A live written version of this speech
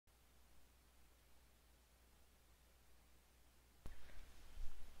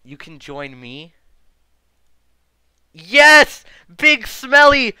You can join me. Yes! Big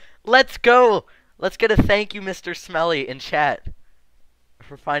Smelly! Let's go! Let's get a thank you, Mr. Smelly, in chat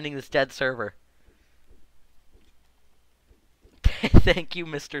for finding this dead server. Thank you,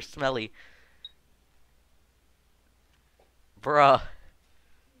 Mr. Smelly. Bruh.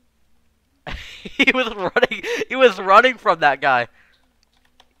 He was running from that guy.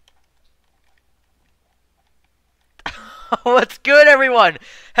 What's good, everyone?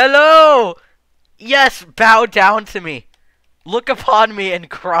 Hello! Yes, bow down to me. Look upon me and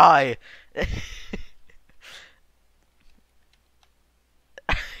cry.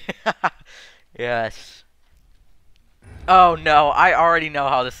 Yes. Oh no, I already know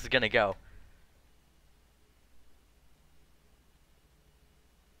how this is gonna go.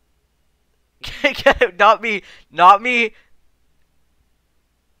 Get it? Not me. Not me.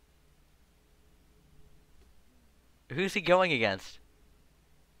 Who's he going against?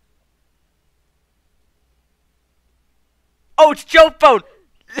 Oh, it's Joe Phone!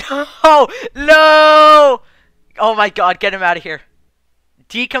 No! No! Oh my god, get him out of here.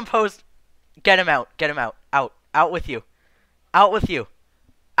 Decomposed. Get him out. Get him out. Out. Out with you. Out with you.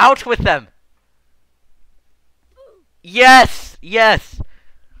 Out with them. Yes! Yes!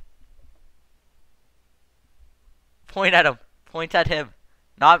 Point at him. Point at him.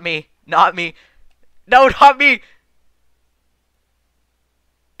 Not me. Not me. No, not me!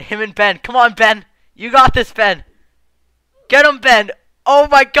 Him and Ben. Come on, Ben. You got this, Ben. Get him, Ben. Oh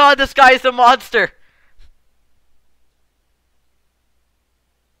my god, this guy is a monster.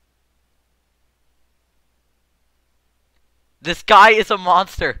 This guy is a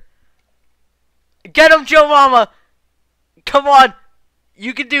monster. Get him, Joe Mama. Come on.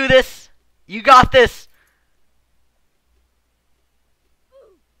 You can do this. You got this.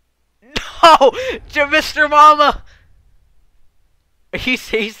 No, Mr. Mama. He's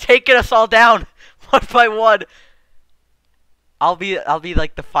taking us all down one by one. I'll be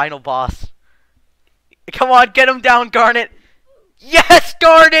like the final boss. Come on, get him down, Garnet. Yes,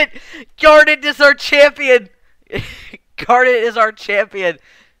 Garnet. Garnet is our champion. Garnet is our champion.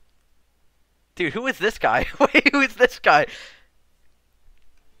 Dude, who is this guy? Wait, who is this guy?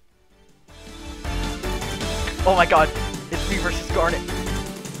 Oh my god, it's me versus Garnet.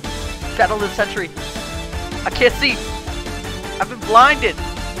 Battle of the century. I can't see. I've been blinded.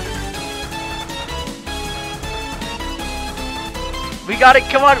 We got it.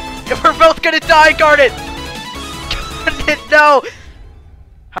 Come on. We're both gonna die, Garnet. Garnet, no.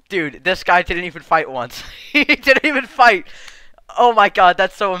 Dude, this guy didn't even fight once. He didn't even fight. Oh my god,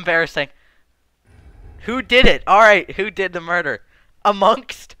 that's so embarrassing. Who did it? Alright, who did the murder? Among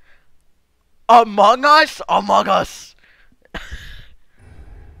us? Among us.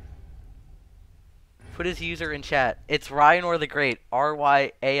 Put his user in chat. It's Ryanor the Great.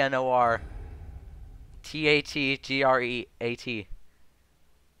 RYANOR THEGREAT.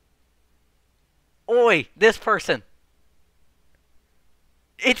 Oi, this person.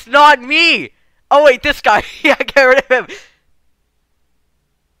 It's not me! Oh wait, this guy. Yeah, get rid of him.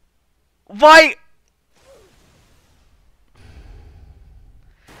 Why?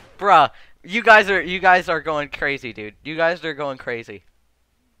 Bruh, you guys are going crazy, dude. You guys are going crazy.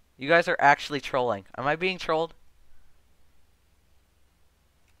 You guys are actually trolling. Am I being trolled?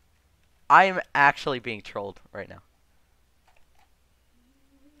 I am actually being trolled right now.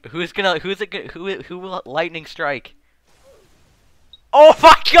 Who will lightning strike? Oh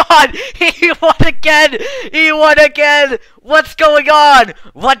my god! He won again! He won again! What's going on?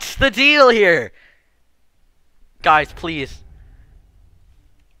 What's the deal here? Guys, please.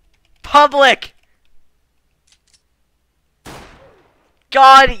 Public!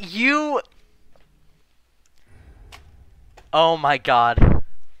 God, you... Oh my god.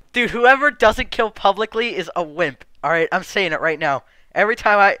 Dude, whoever doesn't kill publicly is a wimp. Alright, I'm saying it right now. Every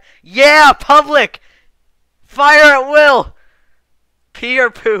time I... Yeah, public! Fire at will! Pee or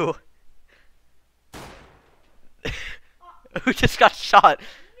poo? Who just got shot? Me.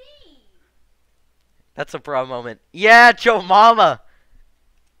 That's a bra moment. Yeah, Joe Mama!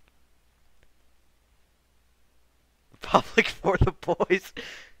 Public for the boys.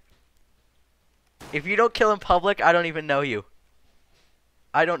 If you don't kill in public, I don't even know you.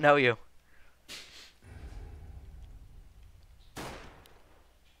 I don't know you.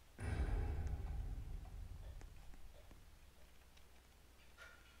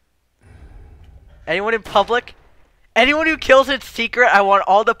 Anyone in public? Anyone who kills in secret, I want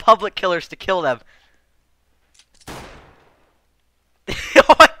all the public killers to kill them.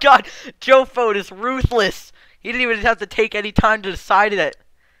 Oh my god, Joe Phone is ruthless. He didn't even have to take any time to decide it.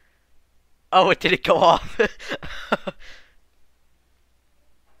 Oh, it didn't go off.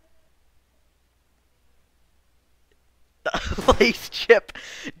 Lace chip.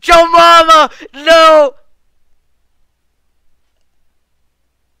 Joe Mama! No!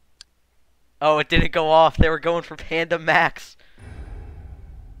 Oh, it didn't go off. They were going for Panda Max.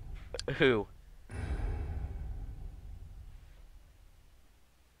 Who?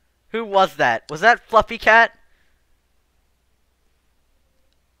 Who was that? Was that Fluffy Cat?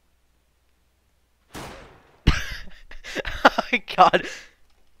 Oh my god.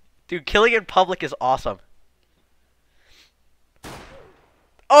 Dude, killing in public is awesome.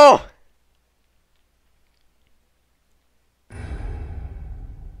 Oh!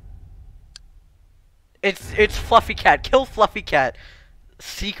 It's Fluffy Cat. Kill Fluffy Cat.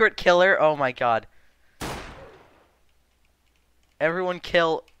 Secret killer. Oh my god. Everyone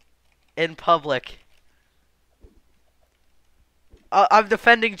kill in public. I'm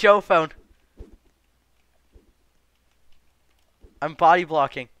defending Joe Phone. I'm body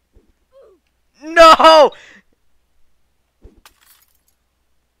blocking. No!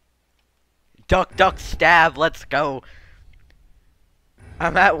 Duck, duck, stab. Let's go.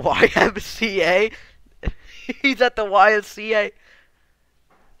 I'm at YMCA. He's at the YMCA.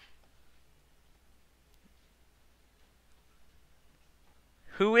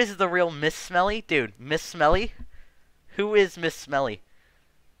 Who is the real Miss Smelly? Dude, Miss Smelly? Who is Miss Smelly?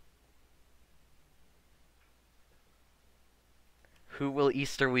 Who will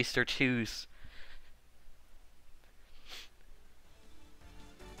Easter Weaster choose?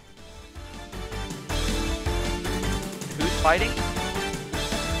 Who's fighting?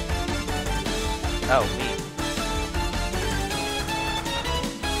 Oh, me.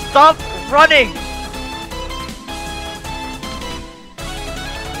 Stop running!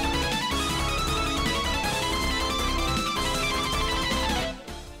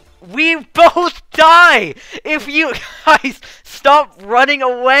 We both die! If you guys stop running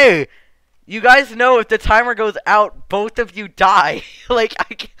away! You guys know if the timer goes out, both of you die. I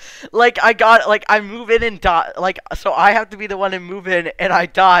move in and die. So I have to be the one to move in and I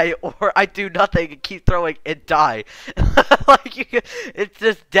die, or I do nothing and keep throwing and die. It's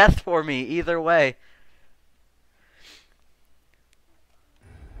just death for me, either way.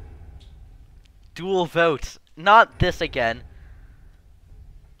 Dual votes. Not this again.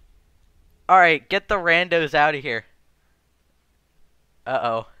 Alright, get the randos out of here.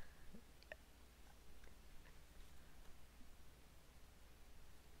 Uh-oh.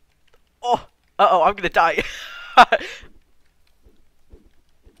 Oh! Uh-oh, I'm gonna die.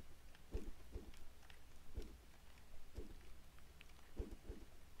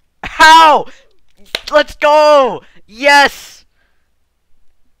 How? Let's go! Yes!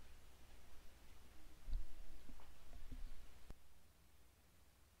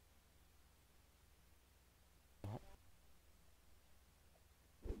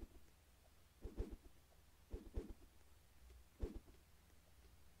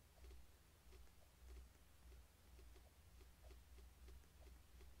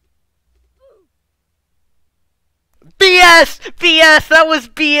 BS! BS! That was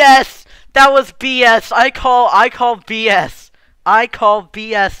BS! That was BS! I call BS. I call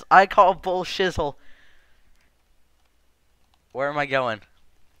BS. I call bullshizzle. Where am I going?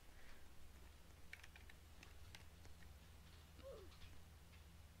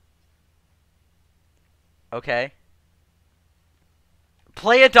 Okay.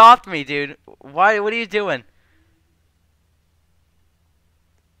 Play adopt me, dude. Why? What are you doing?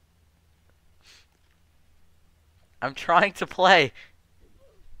 I'm trying to play.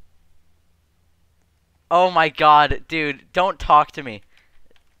 Oh my god, dude, don't talk to me.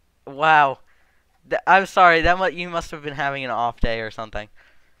 Wow. I'm sorry, you must have been having an off day or something.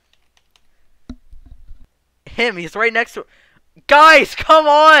 He's right next to... Guys, come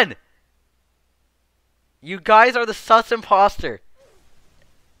on! You guys are the sus imposter.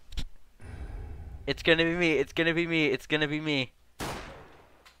 It's gonna be me, it's gonna be me, it's gonna be me.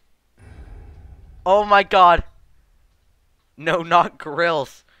 Oh my god. No, not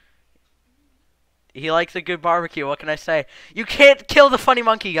Grills. He likes a good barbecue, what can I say? You can't kill the funny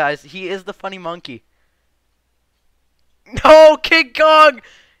monkey, guys. He is the funny monkey. No, King Kong!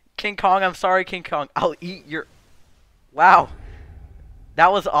 King Kong, I'm sorry, King Kong. I'll eat your... Wow.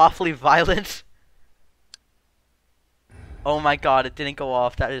 That was awfully violent. Oh my god, it didn't go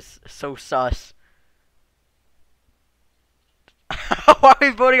off. That is so sus. Why are we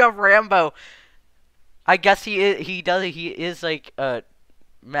voting on Rambo? I guess he is like a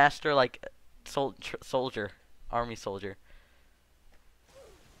master, like, soldier, army soldier.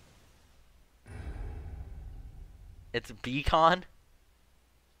 It's Beacon?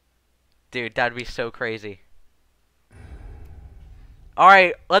 Dude, that'd be so crazy.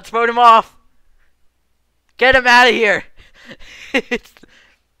 Alright, let's vote him off. Get him out of here. It's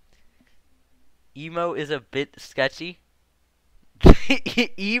emo is a bit sketchy.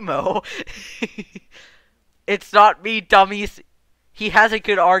 Emo. It's not me, dummies. He has a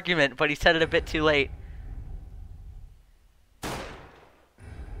good argument, but he said it a bit too late.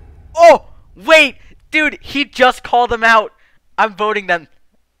 Oh, wait, dude, he just called them out. I'm voting them.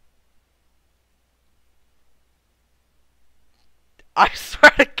 I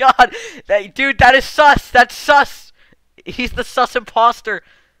swear to God, dude, that is sus. That's sus. He's the sus imposter.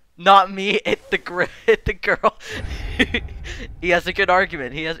 Not me. It's the girl. He has a good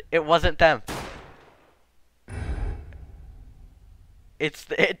argument. It wasn't them. It's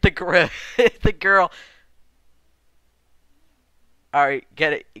the girl. All right,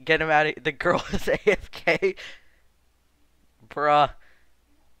 get him out of. The girl is AFK. Bruh.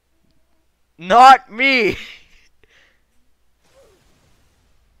 Not me.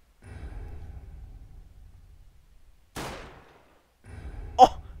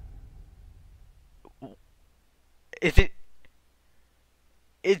 Oh.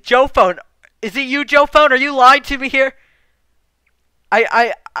 Is Joe Phone? Is it you, Joe Phone? Are you lying to me here?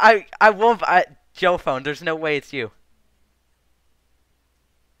 I won't. Joe Phone. There's no way it's you.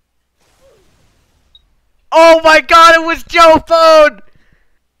 Oh my God! It was Joe Phone.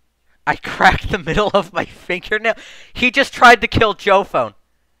 I cracked the middle of my fingernail. He just tried to kill Joe Phone.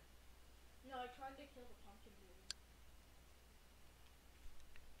 No, I tried to kill the pumpkin baby.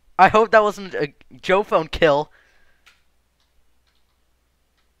 I hope that wasn't a Joe Phone kill.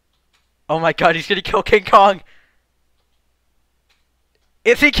 Oh my God! He's gonna kill King Kong.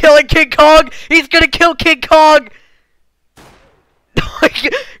 Is he killing King Kong? He's gonna kill King Kong!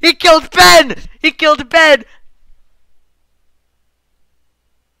 He killed Ben! He killed Ben!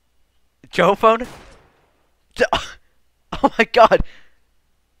 Joe Phone? Oh my God.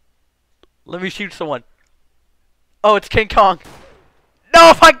 Let me shoot someone. Oh, it's King Kong.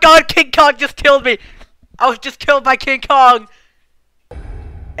 No, my God, King Kong just killed me! I was just killed by King Kong!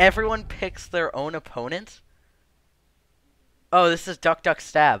 Everyone picks their own opponent? Oh, this is Duck Duck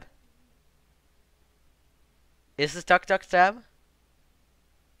Stab. Is this Duck Duck Stab?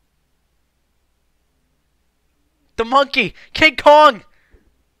 The monkey! King Kong!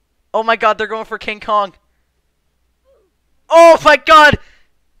 Oh my God, they're going for King Kong. Oh my God!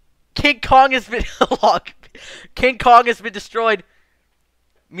 King Kong has been King Kong has been destroyed.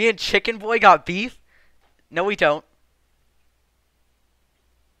 Me and Chicken Boy got beef? No, we don't.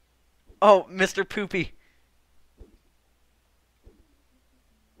 Oh, Mr. Poopy.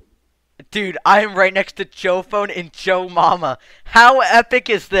 Dude, I am right next to Joe Phone and Joe Mama. How epic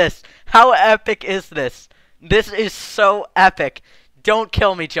is this? How epic is this? This is so epic. Don't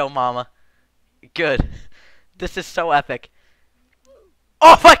kill me, Joe Mama. Good. This is so epic.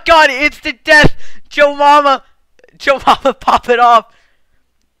 Oh my God, instant death! Joe Mama! Joe Mama, pop it off!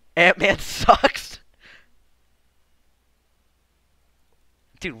 Ant-Man sucks.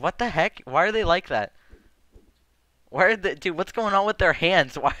 Dude, what the heck? Why are they like that? Why are they, dude, what's going on with their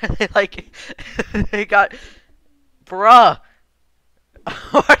hands? Why are they like, they got, bruh.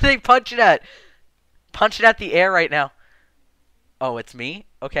 What are they punching at? Punching at the air right now. Oh, it's me?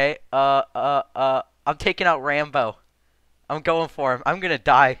 Okay, I'm taking out Rambo. I'm going for him. I'm gonna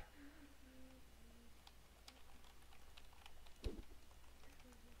die.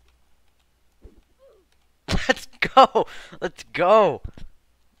 Let's go. Let's go.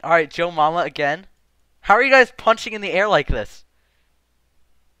 Alright, Joe Mama again. How are you guys punching in the air like this?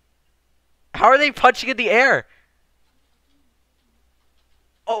 How are they punching in the air?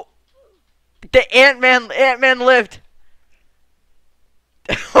 Oh. The Ant-Man lived.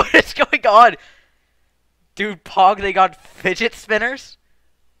 What is going on? Dude, Pog, they got fidget spinners?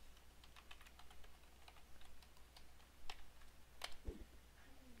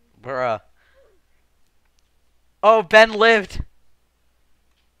 Bruh. Oh, Ben lived.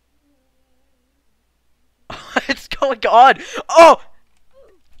 What's going on? Oh!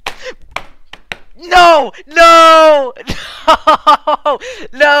 No! No! No!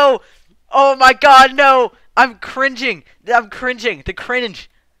 No! Oh my God, no! I'm cringing. I'm cringing. The cringe.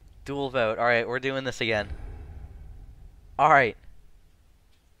 Dual vote. Alright, we're doing this again. Alright.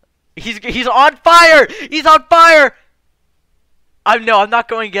 He's on fire! He's on fire! I'm not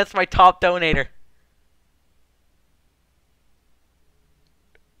going against my top donator.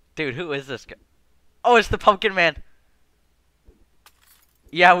 Dude, who is this guy? Oh, it's the Pumpkin Man.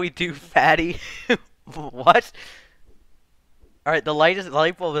 Yeah, we do, fatty. What? Alright, the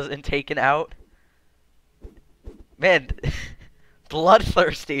light bulb isn't taken out. Man,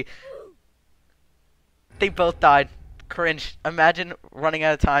 bloodthirsty. They both died. Cringe. Imagine running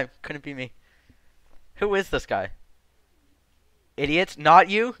out of time. Couldn't be me. Who is this guy? Idiots, not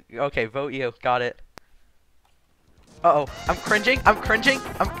you. Okay, vote you. Got it. Uh-oh, I'm cringing. I'm cringing.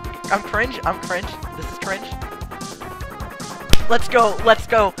 I'm cringe. I'm cringe. This is cringe. Let's go. Let's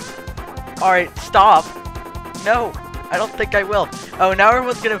go. All right, stop. No, I don't think I will. Oh, now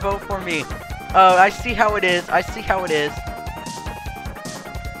everyone's gonna vote for me. Oh, I see how it is. I see how it is.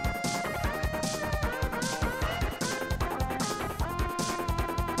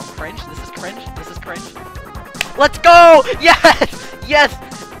 Oh, cringe. This is cringe. This is cringe. Let's go! Yes! Yes!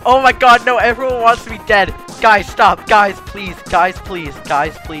 Oh my god, no, everyone wants me dead. Guys, stop. Guys, please. Guys, please.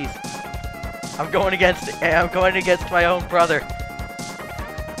 Guys, please. I'm going against my own brother.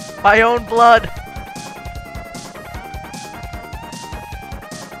 My own blood.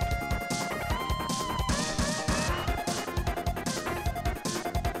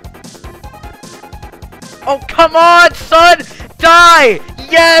 Oh, come on, son! Die!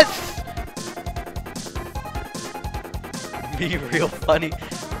 Yes! Be real funny.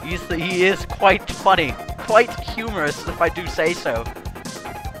 He is quite funny. Quite humorous, if I do say so.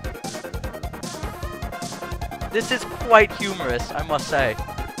 This is quite humorous, I must say.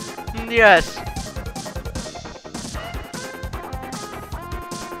 Yes.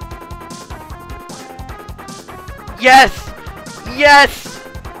 Yes! Yes!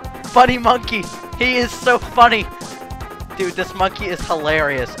 Funny monkey. He is so funny. Dude, this monkey is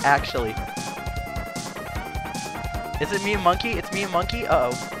hilarious, actually. Is it me and monkey? It's me and monkey?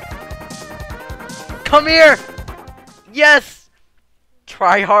 Uh-oh. Come here! Yes!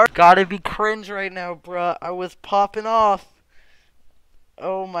 Try hard. Gotta be cringe right now, bruh. I was popping off.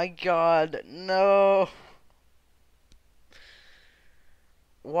 Oh my god. No.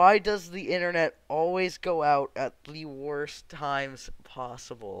 Why does the internet always go out at the worst times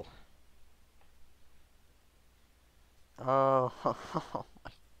possible? Oh, oh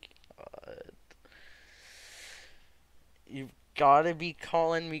my god. You've gotta be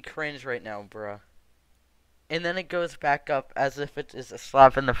calling me cringe right now, bruh. And then it goes back up as if it is a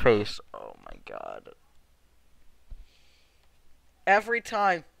slap in the face. Oh my god. Every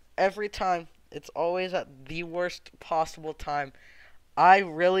time, it's always at the worst possible time. I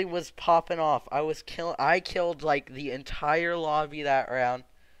really was popping off. I killed like the entire lobby that round.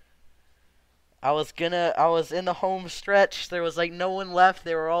 I was in the home stretch. There was like no one left.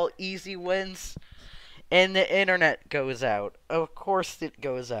 They were all easy wins. And the internet goes out. Of course it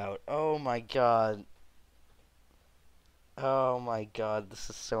goes out. Oh my god. Oh my god, this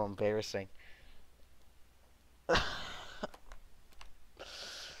is so embarrassing.